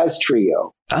TJ's jazz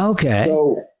trio. Okay.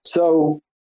 So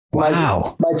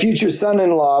wow. My future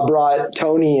son-in-law brought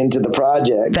Tony into the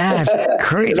project. That's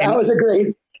great. That was a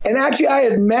great. And actually, I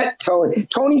had met Tony.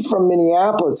 Tony's from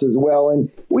Minneapolis as well, and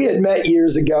we had met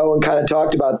years ago and kind of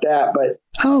talked about that. But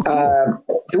cool.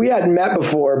 So we hadn't met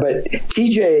before, but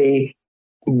TJ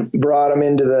brought him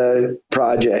into the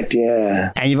project.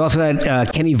 Yeah. And you've also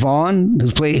had Kenny Vaughn,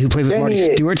 who plays with Marty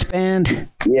Stewart's band.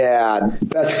 Yeah,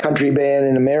 best country band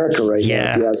in America right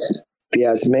now. If you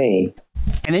ask me.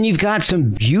 And then you've got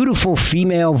some beautiful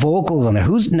female vocals on there.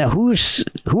 Who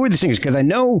are the singers? Because I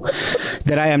know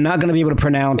that I am not going to be able to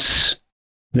pronounce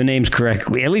the names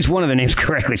correctly, at least one of the names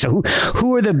correctly. So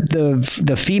who are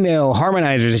the female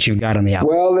harmonizers that you've got on the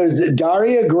album? Well, there's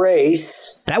Daria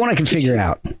Grace. That one I can figure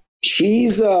out.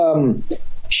 She's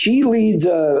she leads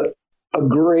a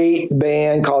great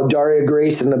band called Daria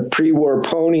Grace and the Pre-War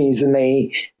Ponies, and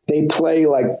they play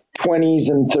like 20s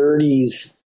and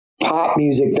 30s pop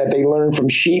music that they learned from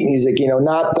sheet music,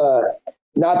 not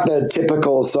the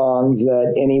typical songs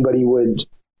that anybody would.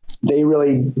 They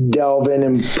really delve in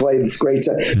and play this great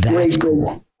stuff.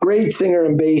 Great singer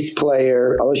and bass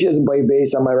player. Although she doesn't play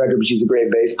bass on my record, but she's a great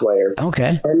bass player.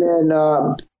 Okay. And then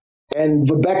and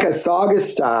Vibeke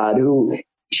Saugestad, who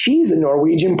she's a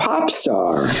Norwegian pop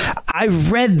star. I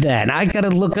read that. I got to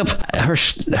look up her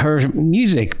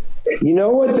music. You know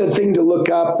what the thing to look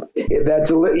up?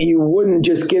 You wouldn't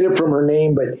just get it from her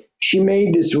name, but she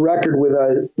made this record with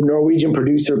a Norwegian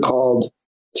producer called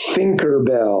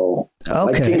Tinkerbell. Okay.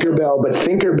 Like Tinkerbell, but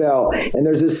Tinkerbell. And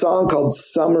there's this song called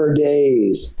Summer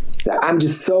Days. I'm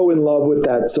just so in love with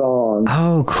that song.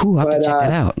 Oh, cool. I'll have to check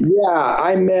that out. Yeah,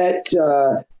 I met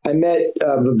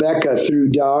Vibeke through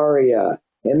Daria,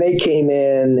 and they came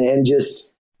in and just,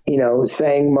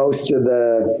 sang most of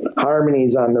the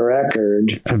harmonies on the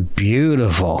record.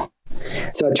 Beautiful.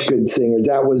 Such good singers.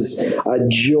 That was a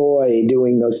joy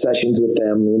doing those sessions with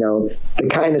them, the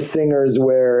kind of singers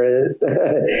where,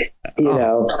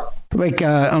 Like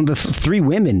on the Three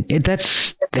Women.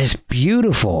 That's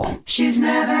beautiful. She's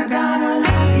never gonna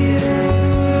love you.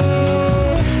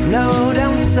 No,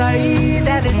 don't say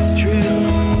that it's true.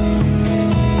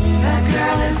 That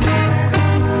girl is never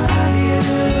gonna love you.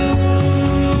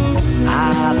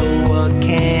 Ah, but what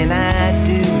can I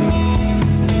do?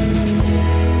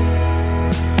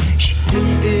 She took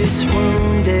this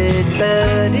wounded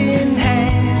bird in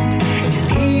hand till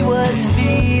he was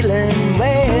feeling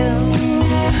well.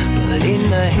 But in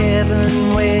the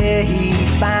heaven where he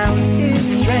found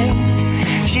his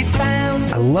strength, she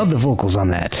found... I love the vocals on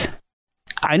that.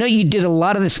 I know you did a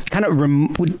lot of this kind of...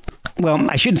 well,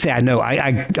 I shouldn't say I know.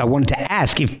 I wanted to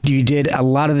ask if you did a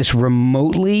lot of this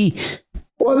remotely.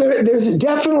 Well, there's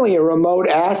definitely a remote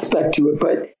aspect to it,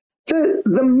 but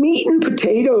the meat and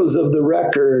potatoes of the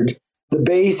record, the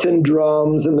bass and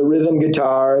drums and the rhythm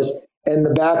guitars and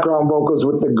the background vocals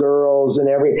with the girls and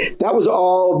that was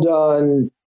all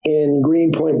done in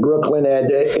Greenpoint, Brooklyn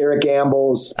at Eric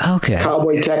Amble's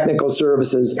Cowboy Technical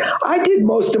Services. I did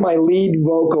most of my lead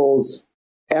vocals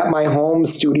at my home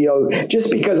studio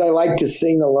just because I like to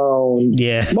sing alone.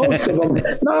 Yeah. Most of them,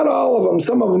 not all of them.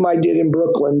 Some of them I did in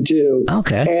Brooklyn too.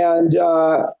 Okay. And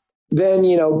then,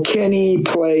 Kenny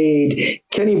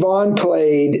Vaughn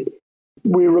played.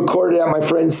 We recorded at my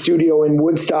friend's studio in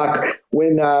Woodstock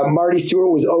when Marty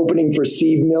Stewart was opening for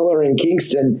Steve Miller in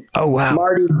Kingston. Oh, wow.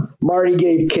 Marty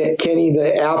gave Kenny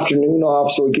the afternoon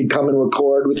off so he could come and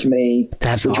record with me.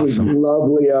 That's which awesome. was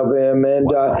lovely of him.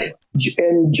 And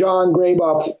and John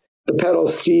Graboff, the pedal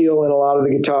steel and a lot of the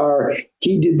guitar,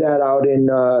 he did that out in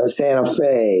Santa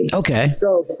Fe. Okay.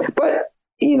 So, but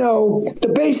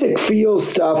the basic feel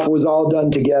stuff was all done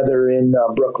together in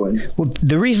Brooklyn. Well,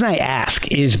 the reason I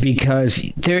ask is because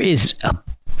there is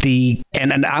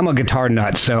and I'm a guitar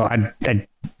nut, so I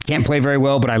can't play very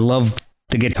well, but I love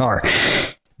the guitar.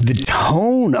 The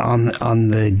tone on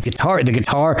the guitar,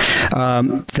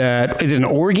 that is an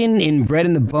organ in Bred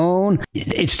in the Bone.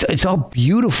 It's all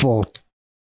beautiful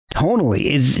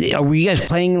tonally. Are you guys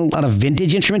playing a lot of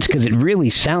vintage instruments? Because it really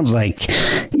sounds like...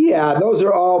 Yeah, those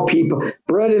are all people.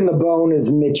 Bred in the Bone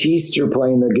is Mitch Easter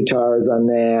playing the guitars on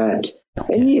that.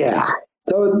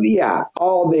 And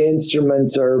all the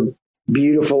instruments are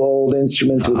beautiful old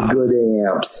instruments with good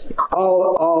amps.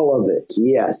 All of it,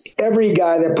 yes. Every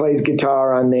guy that plays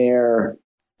guitar on there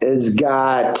has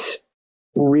got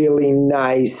really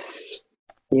nice...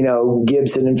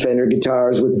 Gibson and Fender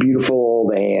guitars with beautiful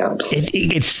old amps.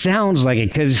 It sounds like it,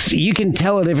 because you can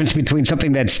tell a difference between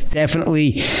something that's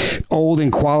definitely old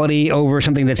in quality over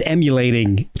something that's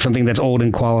emulating something that's old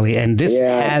in quality. And this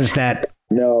has that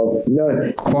No,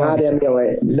 not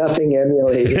emulate. Nothing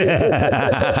emulated.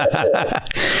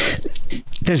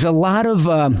 There's a lot of,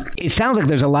 it sounds like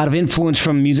there's a lot of influence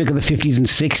from music of the 50s and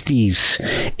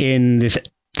 60s in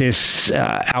this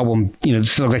album. You know,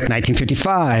 this looks like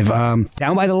 1955,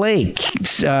 Down by the Lake,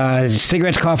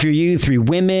 Cigarettes, Coffee or You, Three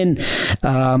Women.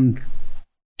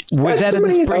 Was that an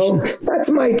inspiration? That's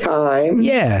my time.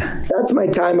 Yeah. That's my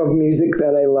time of music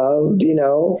that I loved, you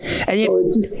know. And so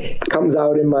it just comes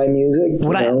out in my music.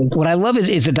 What I love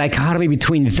is the dichotomy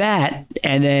between that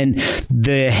and then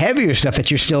the heavier stuff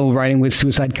that you're still writing with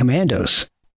Suicide Commandos.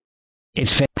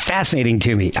 It's fascinating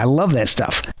to me. I love that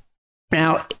stuff.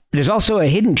 Now, there's also a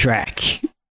hidden track.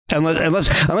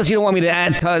 Unless you don't want me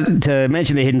to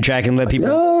mention the hidden track and let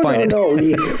people find it. No,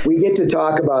 we get to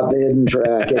talk about the hidden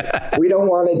track. We don't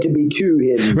want it to be too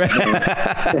hidden.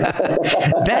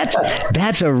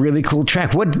 That's a really cool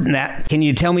track. Can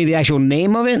you tell me the actual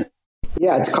name of it?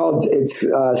 Yeah, it's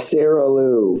Sarah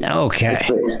Lou. Okay.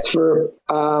 It's for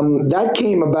that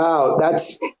came about.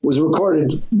 Was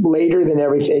recorded later than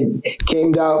everything.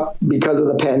 Came out because of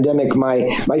the pandemic.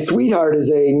 My sweetheart is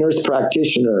a nurse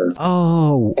practitioner.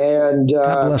 Oh, and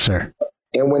God bless her.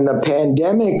 And when the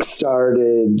pandemic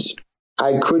started,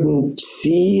 I couldn't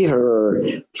see her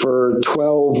for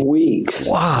 12 weeks.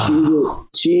 Wow.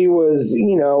 She was,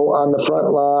 you know, on the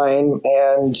front line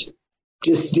and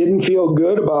just didn't feel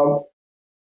good about.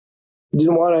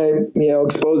 Didn't want to, you know,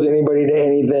 expose anybody to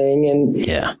anything. And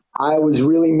yeah. I was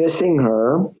really missing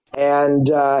her. And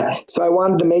so I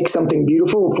wanted to make something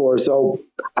beautiful for her. So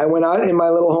I went out in my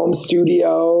little home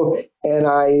studio and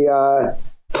I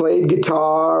played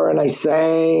guitar and I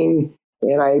sang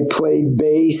and I played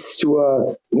bass to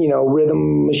a, you know,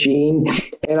 rhythm machine.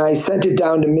 And I sent it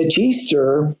down to Mitch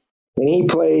Easter and he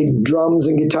played drums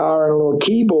and guitar and little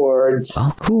keyboards.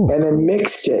 Oh, cool. And then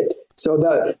mixed it. So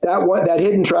that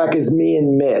hidden track is me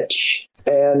and Mitch.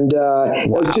 And It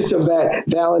was just a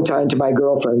Valentine to my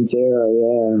girlfriend, Sarah.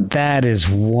 Yeah. That is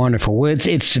wonderful.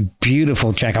 It's a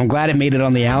beautiful track. I'm glad it made it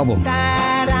on the album.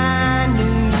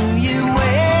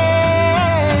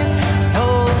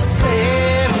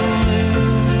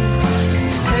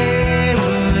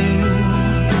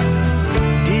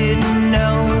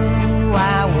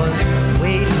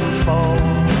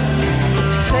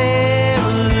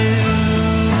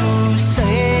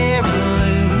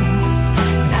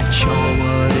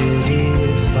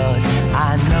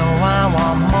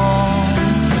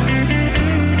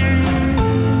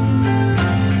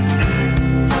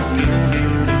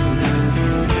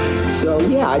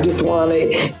 I just want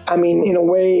to, I mean, in a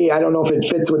way, I don't know if it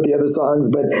fits with the other songs,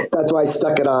 but that's why I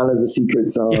stuck it on as a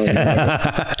secret song.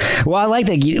 Well, I like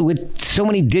that. With so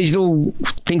many digital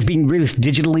things being released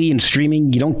digitally and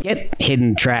streaming, you don't get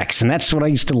hidden tracks. And that's what I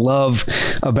used to love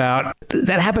about,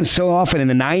 that happened so often in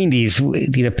the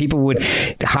 90s. You know, people would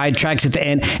hide tracks at the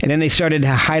end, and then they started to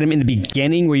hide them in the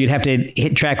beginning where you'd have to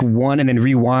hit track one and then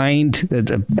rewind.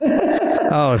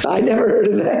 Oh, I never heard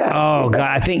of that. Oh, God.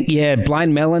 I think,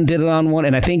 Blind Melon did it on one,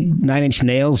 and I think Nine Inch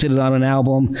Nails did it on an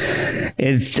album.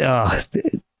 It's, I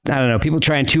don't know, people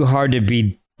trying too hard to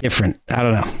be different. I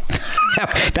don't know.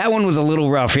 That one was a little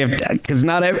rough, because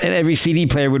not every CD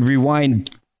player would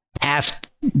rewind past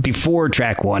before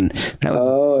track one. That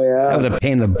was a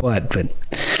pain in the butt. But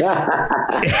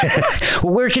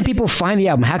well, where can people find the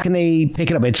album? How can they pick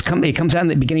it up? It comes out in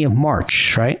the beginning of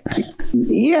March, right?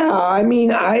 Yeah, I mean,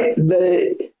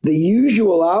 the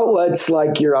usual outlets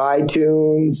like your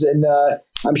iTunes, and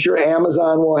I'm sure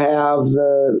Amazon will have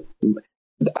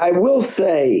I will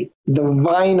say the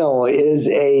vinyl is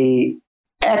a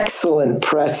excellent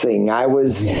pressing. I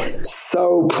was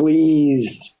so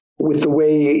pleased with the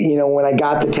way, you know, when I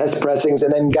got the test pressings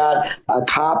and then got a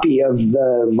copy of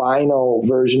the vinyl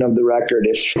version of the record.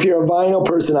 If you're a vinyl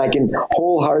person, I can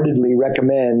wholeheartedly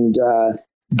recommend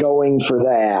going for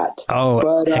that.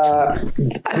 But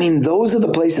I mean, those are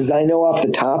the places I know off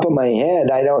the top of my head.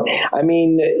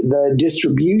 The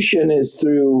distribution is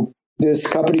through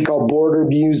this company called Border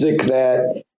Music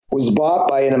that was bought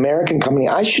by an American company.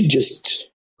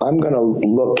 I'm going to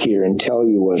look here and tell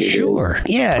you what it is. Sure.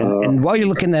 Yeah. And while you're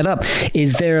looking that up,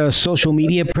 is there a social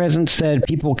media presence that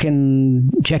people can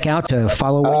check out to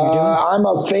follow what you're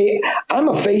doing? I'm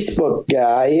a Facebook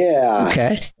guy. Yeah.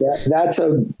 Okay.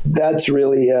 That's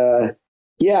really, the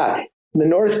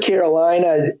North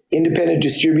Carolina independent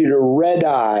distributor Red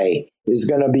Eye is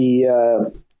going to be,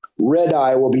 Red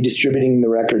Eye will be distributing the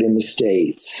record in the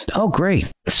States. Oh, great.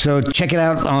 So check it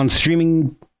out on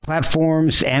streaming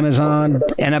platforms, Amazon,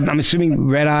 and I'm assuming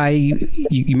Red Eye,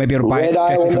 you might be able to buy it. Red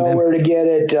Eye will know where to get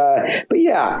it. But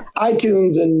yeah,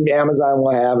 iTunes and Amazon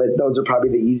will have it. Those are probably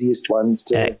the easiest ones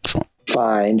to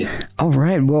find. All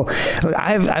right. Well,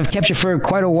 I've kept you for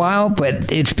quite a while,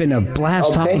 but it's been a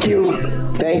blast. Thank you.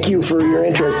 Thank you for your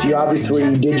interest. You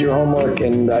obviously did your homework,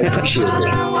 and I appreciate it.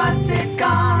 What's it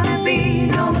gonna be?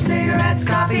 No more cigarettes,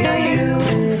 coffee, or you?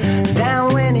 Now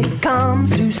when it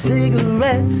comes to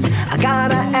cigarettes, I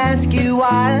gotta ask you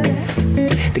why.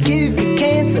 They give you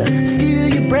cancer, steal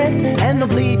your breath, and they'll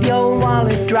bleed your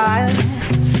wallet dry.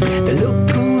 They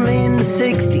look cool in the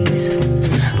 60s,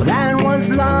 but that was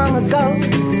long ago.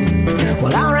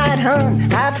 Well, alright,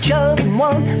 hun, I've chosen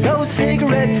one. Those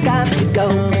cigarettes got to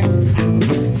go.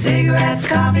 Cigarettes,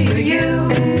 coffee, or you?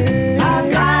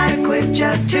 I've gotta quit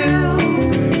just two.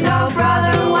 So,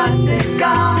 brother, what's it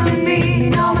gonna be?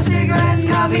 No more cigarettes,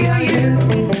 coffee, or you?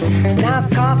 Now,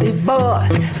 coffee boy,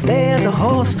 there's a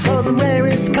horse, so the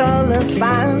rarest color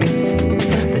found.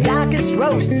 The darkest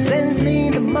roast sends me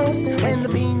the most when the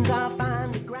beans are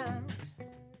finely ground.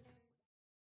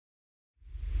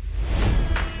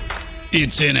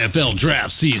 It's NFL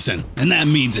draft season, and that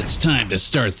means it's time to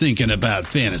start thinking about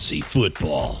fantasy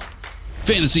football.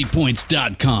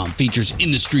 FantasyPoints.com features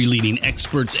industry-leading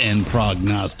experts and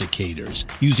prognosticators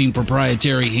using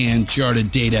proprietary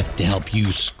hand-charted data to help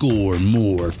you score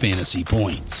more fantasy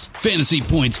points.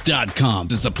 FantasyPoints.com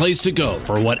is the place to go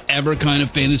for whatever kind of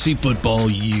fantasy football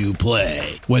you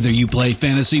play. Whether you play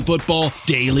fantasy football,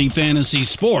 daily fantasy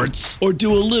sports, or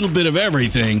do a little bit of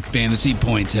everything, Fantasy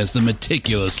Points has the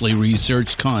meticulously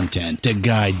researched content to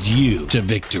guide you to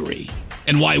victory.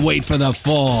 And why wait for the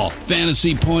fall?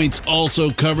 Fantasy Points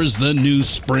also covers the new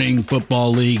spring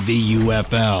football league, the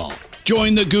UFL.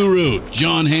 Join the guru,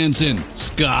 John Hansen,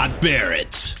 Scott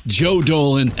Barrett, Joe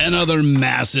Dolan, and other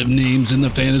massive names in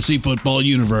the fantasy football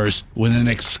universe with an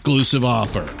exclusive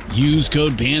offer. Use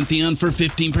code Pantheon for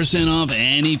 15% off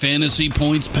any Fantasy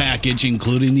Points package,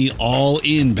 including the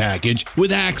all-in package,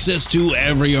 with access to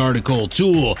every article,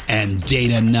 tool, and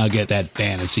data nugget that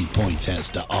Fantasy Points has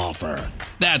to offer.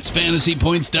 That's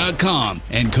FantasyPoints.com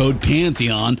and code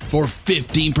Pantheon for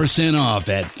 15% off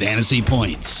at Fantasy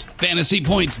Points.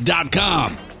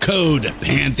 FantasyPoints.com, code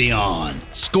Pantheon.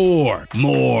 Score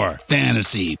more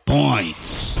fantasy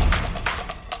points.